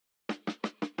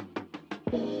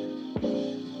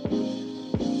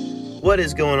What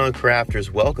is going on, crafters?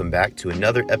 Welcome back to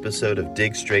another episode of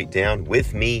Dig Straight Down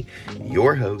with me,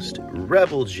 your host,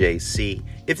 Rebel JC.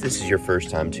 If this is your first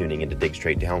time tuning into Dig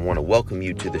Straight Down, I want to welcome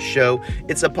you to the show.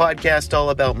 It's a podcast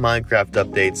all about Minecraft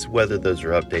updates, whether those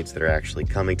are updates that are actually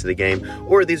coming to the game,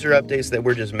 or these are updates that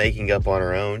we're just making up on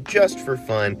our own, just for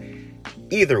fun.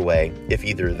 Either way, if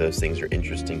either of those things are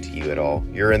interesting to you at all,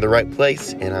 you're in the right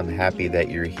place, and I'm happy that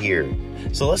you're here.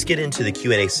 So let's get into the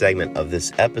Q&A segment of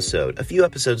this episode. A few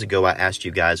episodes ago, I asked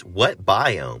you guys, what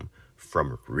biome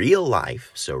from real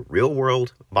life, so real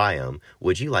world biome,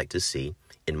 would you like to see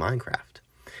in Minecraft?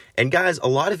 And guys, a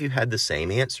lot of you had the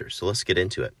same answer, so let's get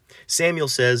into it. Samuel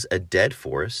says a dead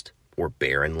forest or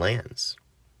barren lands.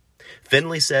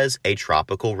 Finley says a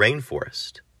tropical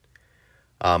rainforest.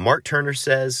 Mark Turner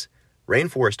says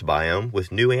rainforest biome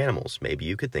with new animals. Maybe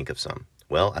you could think of some.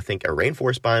 Well, I think a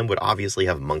rainforest biome would obviously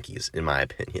have monkeys, in my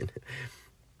opinion.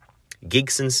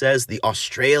 Geekson says the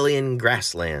Australian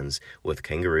grasslands with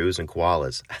kangaroos and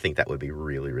koalas. I think that would be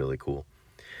really, really cool.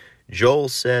 Joel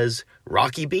says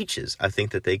rocky beaches. I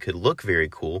think that they could look very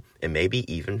cool, and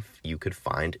maybe even you could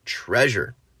find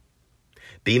treasure.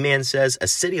 B-Man says a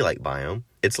city-like biome.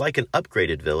 It's like an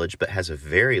upgraded village, but has a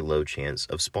very low chance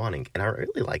of spawning. And I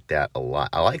really like that a lot.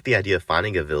 I like the idea of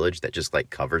finding a village that just like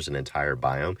covers an entire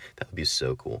biome. That would be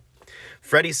so cool.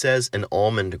 Freddie says an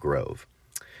almond grove.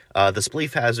 The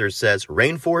Spleef Hazard says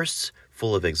rainforests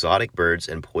full of exotic birds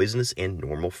and poisonous and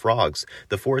normal frogs.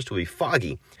 The forest will be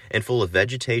foggy and full of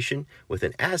vegetation with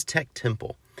an Aztec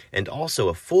temple. And also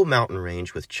a full mountain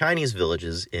range with Chinese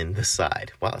villages in the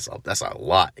side. Wow, that's a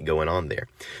lot going on there.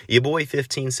 Your boy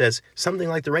 15 says something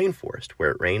like the rainforest,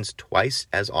 where it rains twice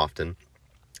as often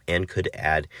and could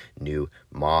add new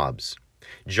mobs.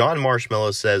 John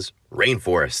Marshmallow says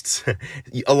rainforests.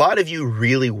 A lot of you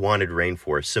really wanted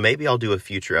rainforests, so maybe I'll do a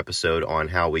future episode on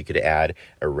how we could add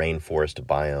a rainforest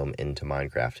biome into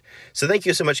Minecraft. So thank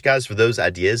you so much, guys, for those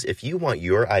ideas. If you want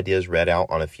your ideas read out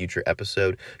on a future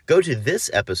episode, go to this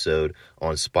episode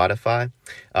on Spotify,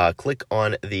 click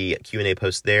on the Q&A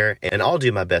post there, and I'll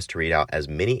do my best to read out as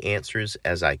many answers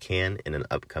as I can in an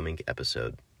upcoming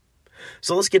episode.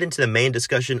 So let's get into the main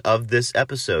discussion of this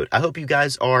episode. I hope you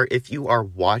guys are, if you are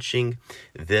watching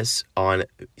this on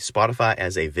Spotify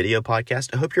as a video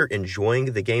podcast, I hope you're enjoying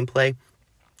the gameplay.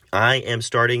 I am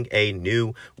starting a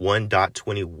new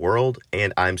 1.20 world,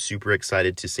 and I'm super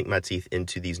excited to sink my teeth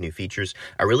into these new features.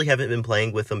 I really haven't been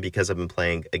playing with them because I've been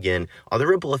playing, again, on the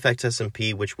Ripple Effect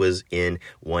SMP, which was in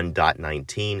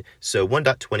 1.19. So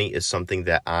 1.20 is something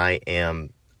that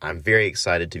I'm very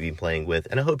excited to be playing with,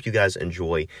 and I hope you guys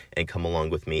enjoy and come along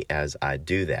with me as I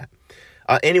do that.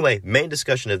 Anyway, main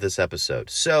discussion of this episode.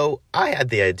 So I had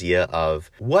the idea of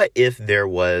what if there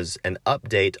was an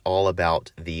update all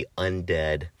about the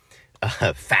Undead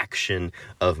faction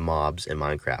of mobs in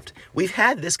Minecraft. We've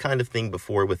had this kind of thing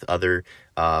before with other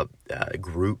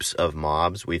groups of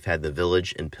mobs. We've had the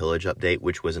Village and Pillage update,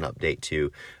 which was an update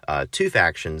to two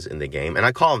factions in the game. And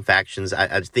I call them factions.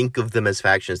 I think of them as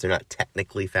factions. They're not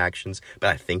technically factions,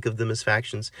 but I think of them as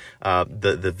factions.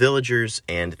 The Villagers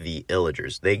and the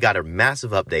Illagers. They got a massive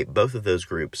update, both of those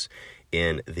groups,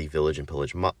 in the Village and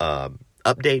Pillage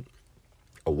update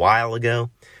a while ago.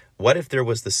 What if there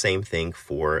was the same thing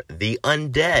for the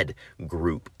Undead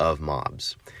group of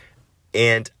mobs?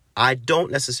 And I don't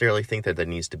necessarily think that there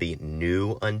needs to be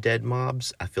new undead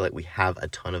mobs. I feel like we have a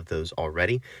ton of those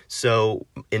already. So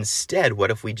instead,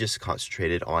 what if we just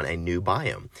concentrated on a new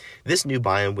biome? This new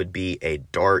biome would be a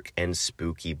dark and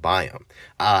spooky biome.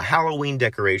 Halloween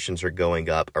decorations are going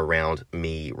up around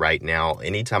me right now.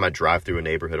 Anytime I drive through a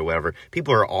neighborhood or whatever,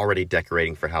 people are already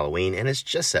decorating for Halloween, and it's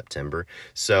just September.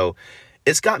 So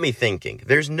it's got me thinking.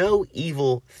 There's no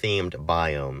evil-themed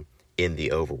biome in the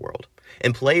overworld.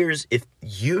 And players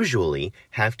usually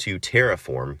have to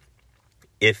terraform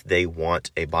if they want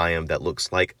a biome that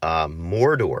looks like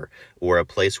Mordor, or a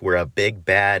place where a big,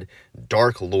 bad,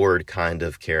 Dark Lord kind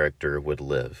of character would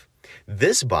live.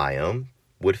 This biome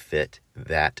would fit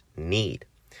that need.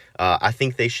 I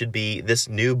think this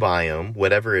new biome,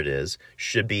 whatever it is,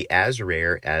 should be as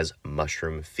rare as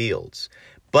mushroom fields.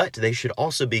 But they should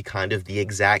also be kind of the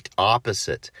exact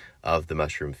opposite of the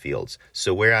mushroom fields.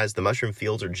 So whereas the mushroom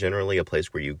fields are generally a place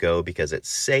where you go because it's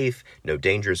safe, no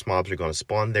dangerous mobs are going to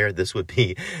spawn there, this would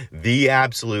be the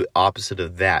absolute opposite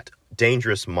of that.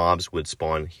 Dangerous mobs would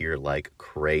spawn here like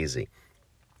crazy.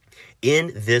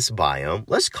 In this biome,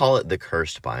 let's call it the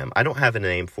cursed biome. I don't have a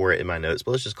name for it in my notes,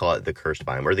 but let's just call it the cursed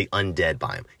biome, or the undead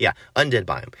biome. Yeah, undead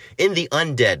biome. In the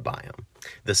undead biome,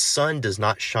 the sun does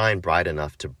not shine bright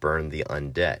enough to burn the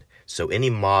undead. So any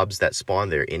mobs that spawn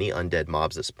there, any undead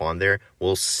mobs that spawn there,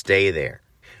 will stay there.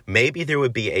 Maybe there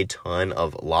would be a ton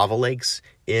of lava lakes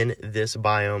in this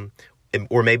biome,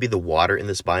 or maybe the water in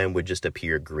this biome would just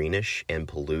appear greenish and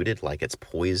polluted, like it's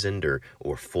poisoned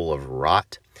or full of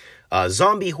rot.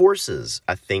 Zombie horses,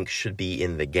 I think, should be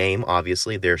in the game.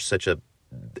 Obviously,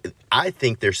 I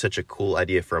think they're such a cool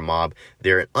idea for a mob.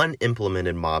 They're an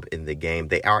unimplemented mob in the game.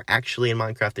 They are actually in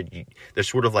Minecraft. They're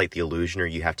sort of like the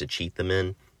Illusioner. You have to cheat them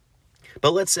in.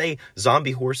 But let's say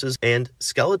zombie horses and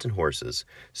skeleton horses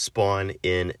spawn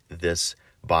in this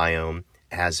biome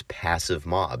as passive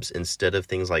mobs. Instead of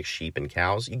things like sheep and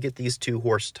cows, you get these two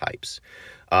horse types.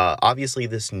 Obviously,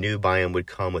 this new biome would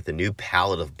come with a new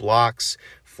palette of blocks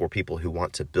for people who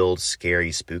want to build scary,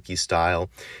 spooky style.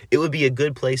 It would be a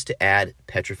good place to add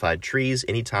petrified trees.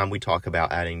 Anytime we talk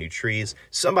about adding new trees,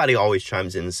 somebody always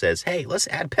chimes in and says, hey, let's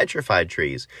add petrified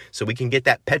trees so we can get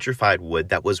that petrified wood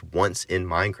that was once in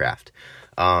Minecraft.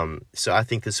 So I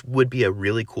think this would be a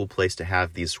really cool place to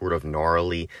have these sort of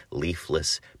gnarly,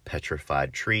 leafless,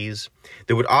 petrified trees.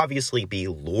 There would obviously be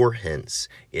lore hints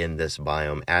in this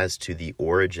biome as to the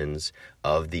origins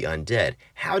of the undead.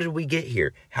 How did we get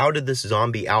here? How did this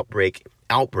zombie outbreak?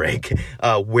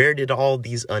 Where did all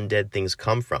these undead things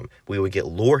come from? We would get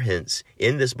lore hints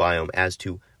in this biome as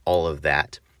to all of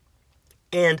that.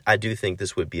 And I do think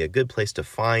this would be a good place to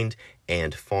find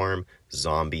and farm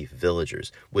zombie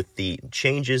villagers. With the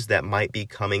changes that might be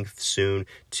coming soon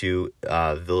to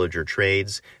villager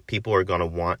trades, people are going to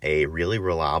want a really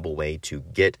reliable way to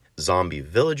get zombie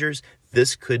villagers.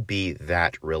 This could be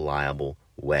that reliable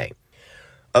way.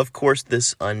 Of course,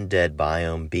 this undead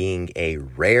biome, being a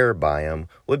rare biome,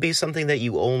 would be something that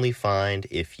you only find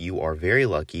if you are very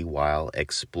lucky while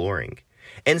exploring.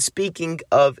 And speaking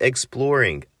of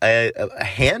exploring, a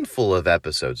handful of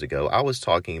episodes ago, I was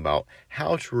talking about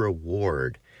how to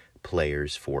reward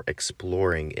players for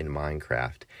exploring in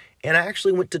Minecraft. And I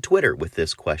actually went to Twitter with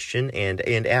this question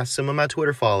and asked some of my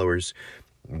Twitter followers,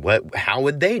 how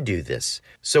would they do this?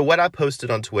 So what I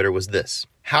posted on Twitter was this: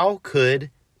 how could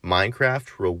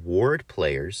Minecraft reward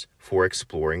players for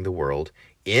exploring the world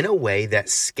in a way that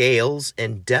scales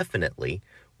indefinitely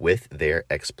with their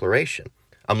exploration?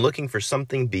 I'm looking for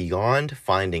something beyond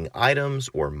finding items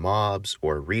or mobs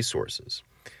or resources.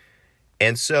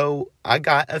 And so I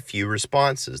got a few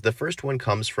responses. The first one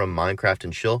comes from Minecraft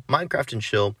and Chill. Minecraft and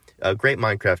Chill, a great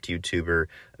Minecraft YouTuber.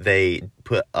 They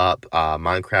put up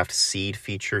Minecraft seed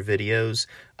feature videos.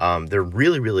 They're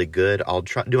really, really good. I'll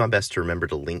do my best to remember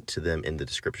to link to them in the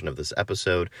description of this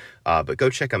episode. But go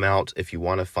check them out if you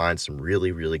want to find some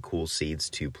really, really cool seeds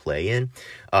to play in.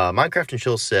 Minecraft and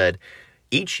Chill said,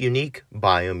 each unique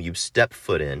biome you step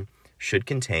foot in should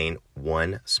contain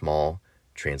one small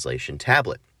translation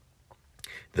tablet.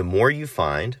 The more you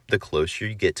find, the closer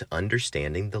you get to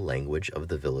understanding the language of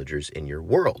the villagers in your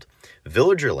world.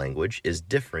 Villager language is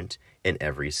different in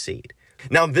every seed.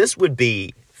 Now, this would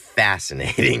be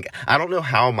fascinating. I don't know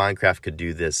how Minecraft could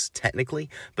do this technically,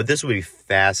 but this would be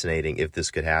fascinating if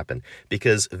this could happen.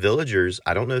 Because villagers,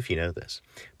 I don't know if you know this,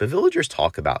 but villagers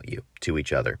talk about you to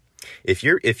each other. If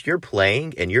you're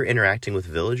playing and you're interacting with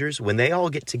villagers, when they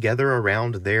all get together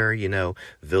around their,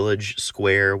 village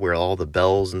square where all the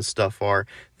bells and stuff are,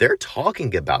 they're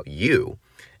talking about you,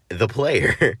 the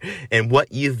player, and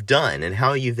what you've done and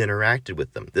how you've interacted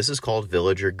with them. This is called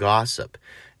villager gossip.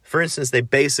 For instance, they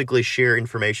basically share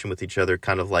information with each other,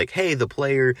 kind of like, hey, the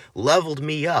player leveled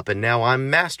me up and now I'm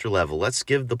master level. Let's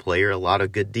give the player a lot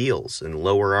of good deals and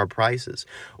lower our prices.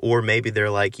 Or maybe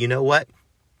they're like, you know what?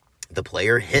 The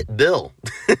player hit Bill.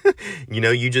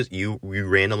 You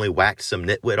randomly whacked some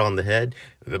nitwit on the head.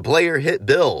 The player hit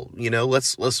Bill.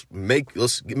 Let's make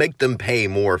them pay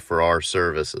more for our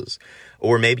services.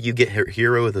 Or maybe you get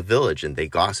hero of the village and they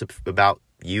gossip about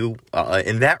you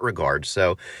in that regard.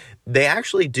 So they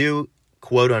actually do,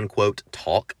 quote unquote,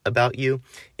 talk about you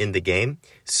in the game.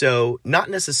 So not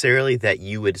necessarily that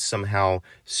you would somehow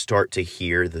start to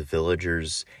hear the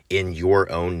villagers in your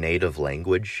own native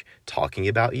language talking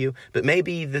about you, but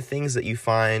maybe the things that you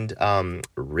find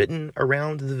written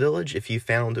around the village, if you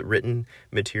found written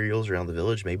materials around the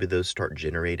village, maybe those start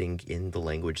generating in the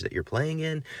language that you're playing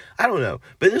in. I don't know,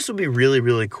 but this would be really,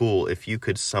 really cool if you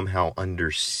could somehow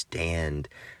understand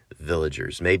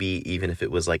villagers. Maybe even if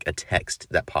it was like a text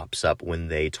that pops up when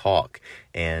they talk,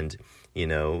 and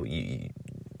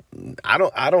I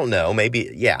don't know,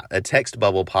 maybe a text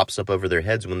bubble pops up over their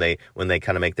heads when they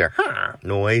kind of make their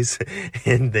noise,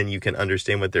 and then you can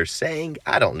understand what they're saying.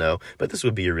 I don't know, but this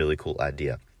would be a really cool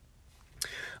idea.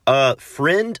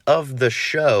 Friend of the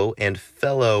show and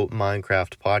fellow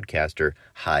Minecraft podcaster,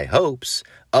 High Hopes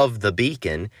of the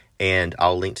Beacon, and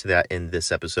I'll link to that in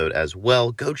this episode as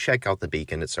well. Go check out The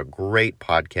Beacon. It's a great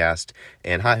podcast,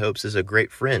 and High Hopes is a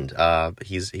great friend.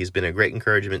 He's been a great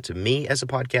encouragement to me as a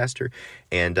podcaster,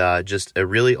 and just a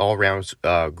really all-around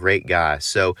great guy.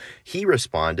 So he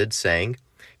responded saying,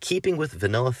 keeping with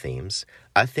vanilla themes,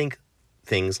 I think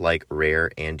things like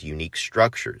rare and unique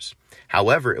structures.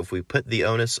 However, if we put the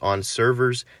onus on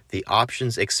servers, the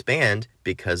options expand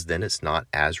because then it's not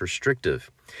as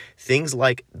restrictive. Things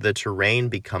like the terrain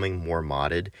becoming more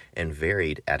modded and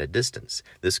varied at a distance.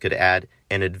 This could add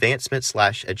an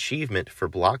advancement/achievement for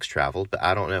blocks traveled, but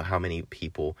I don't know how many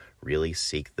people really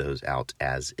seek those out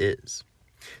as is.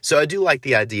 So I do like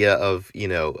the idea of,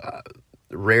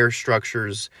 rare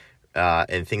structures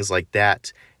and things like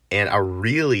that. And I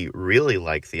really, really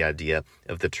like the idea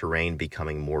of the terrain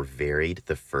becoming more varied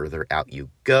the further out you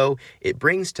go. It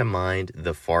brings to mind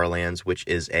the Farlands, which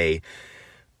is a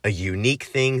unique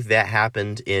thing that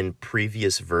happened in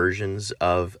previous versions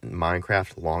of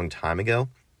Minecraft a long time ago.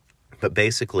 But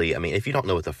basically, I mean, if you don't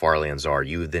know what the Farlands are,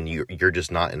 you're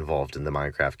just not involved in the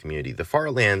Minecraft community. The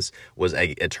Farlands was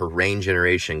a terrain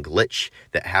generation glitch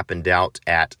that happened out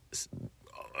at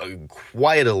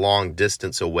quite a long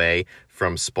distance away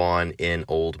from spawn in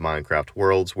old Minecraft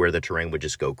worlds, where the terrain would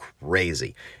just go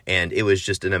crazy. And it was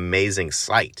just an amazing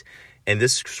sight. And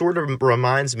this sort of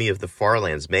reminds me of the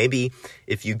Farlands. Maybe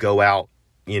if you go out,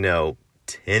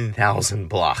 10,000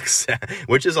 blocks,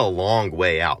 which is a long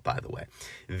way out, by the way,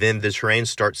 then the terrain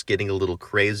starts getting a little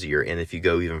crazier. And if you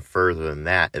go even further than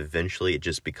that, eventually it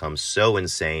just becomes so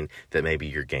insane that maybe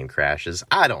your game crashes.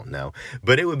 I don't know.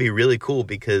 But it would be really cool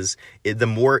because the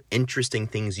more interesting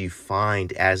things you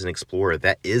find as an explorer,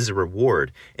 that is a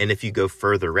reward. And if you go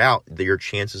further out, your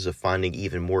chances of finding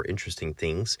even more interesting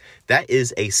things, that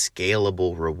is a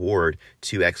scalable reward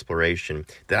to exploration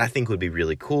that I think would be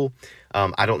really cool.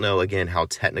 I don't know, again, how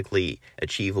technically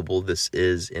achievable this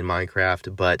is in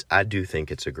Minecraft, but I do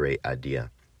think it's a great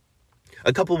idea.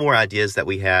 A couple more ideas that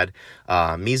we had.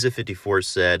 Misa54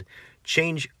 said,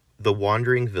 change the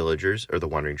wandering villagers, or the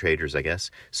wandering traders, I guess,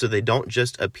 so they don't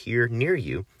just appear near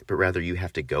you, but rather you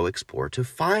have to go explore to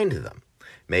find them.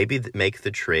 Maybe make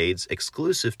the trades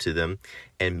exclusive to them,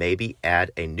 and maybe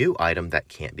add a new item that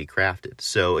can't be crafted.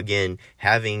 So again,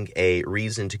 having a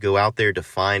reason to go out there to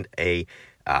find a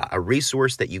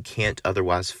resource that you can't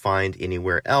otherwise find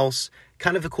anywhere else.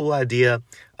 Kind of a cool idea.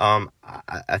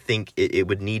 I think it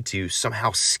would need to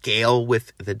somehow scale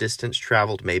with the distance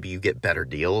traveled. Maybe you get better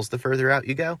deals the further out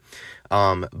you go.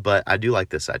 But I do like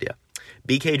this idea.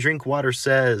 BK Drinkwater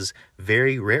says,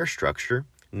 very rare structure.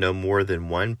 No more than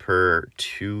 1 per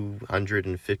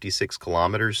 256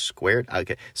 kilometers squared.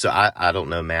 Okay, so I don't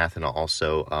know math, and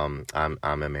also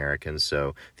I'm American,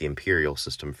 so the imperial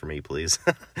system for me, please.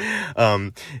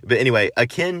 But anyway,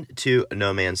 akin to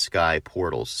No Man's Sky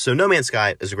portals. So No Man's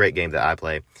Sky is a great game that I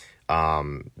play.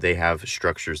 They have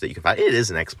structures that you can find. It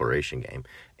is an exploration game,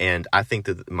 and I think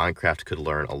that Minecraft could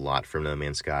learn a lot from No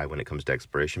Man's Sky when it comes to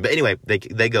exploration. But anyway,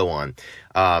 they go on.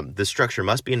 The structure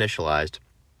must be initialized,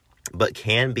 but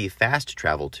can be fast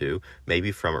traveled to,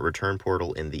 maybe from a return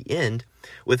portal in the end,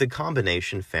 with a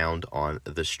combination found on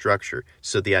the structure.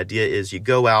 So the idea is you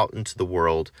go out into the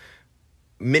world,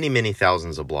 many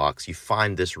thousands of blocks, you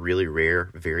find this really rare,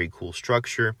 very cool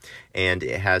structure, and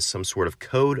it has some sort of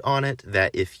code on it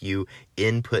that if you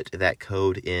input that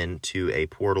code into a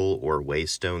portal or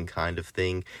waystone kind of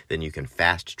thing, then you can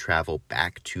fast travel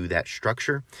back to that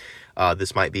structure.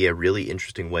 This might be a really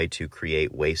interesting way to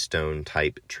create waystone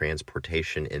type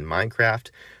transportation in Minecraft,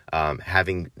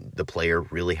 having the player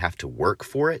really have to work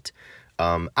for it.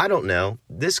 I don't know.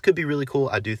 This could be really cool.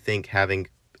 I do think having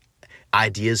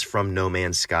ideas from No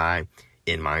Man's Sky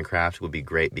in Minecraft would be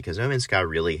great, because No Man's Sky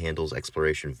really handles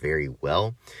exploration very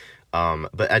well.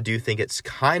 But I do think it's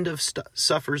kind of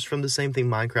suffers from the same thing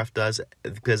Minecraft does,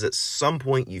 because at some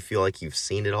point you feel like you've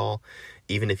seen it all,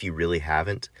 even if you really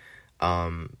haven't.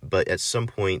 But at some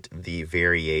point, the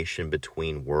variation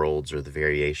between worlds or the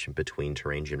variation between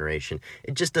terrain generation,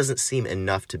 it just doesn't seem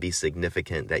enough to be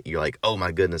significant that you're like, oh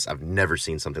my goodness, I've never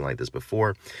seen something like this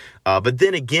before. But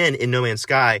then again, in No Man's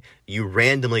Sky, you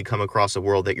randomly come across a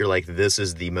world that you're like, this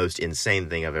is the most insane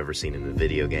thing I've ever seen in a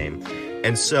video game.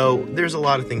 And so there's a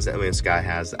lot of things that No Man's Sky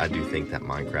has that I do think that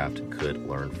Minecraft could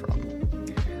learn from.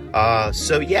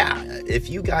 So yeah, if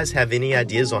you guys have any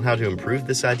ideas on how to improve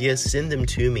this idea, send them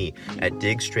to me at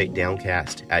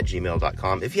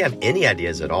digstraightdowncast@gmail.com. If you have any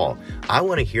ideas at all, I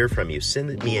want to hear from you.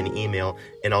 Send me an email,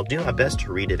 and I'll do my best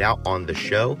to read it out on the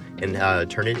show and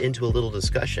turn it into a little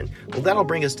discussion. Well, that'll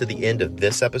bring us to the end of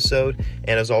this episode.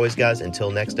 And as always, guys,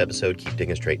 until next episode, keep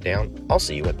digging straight down. I'll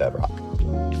see you at Bedrock.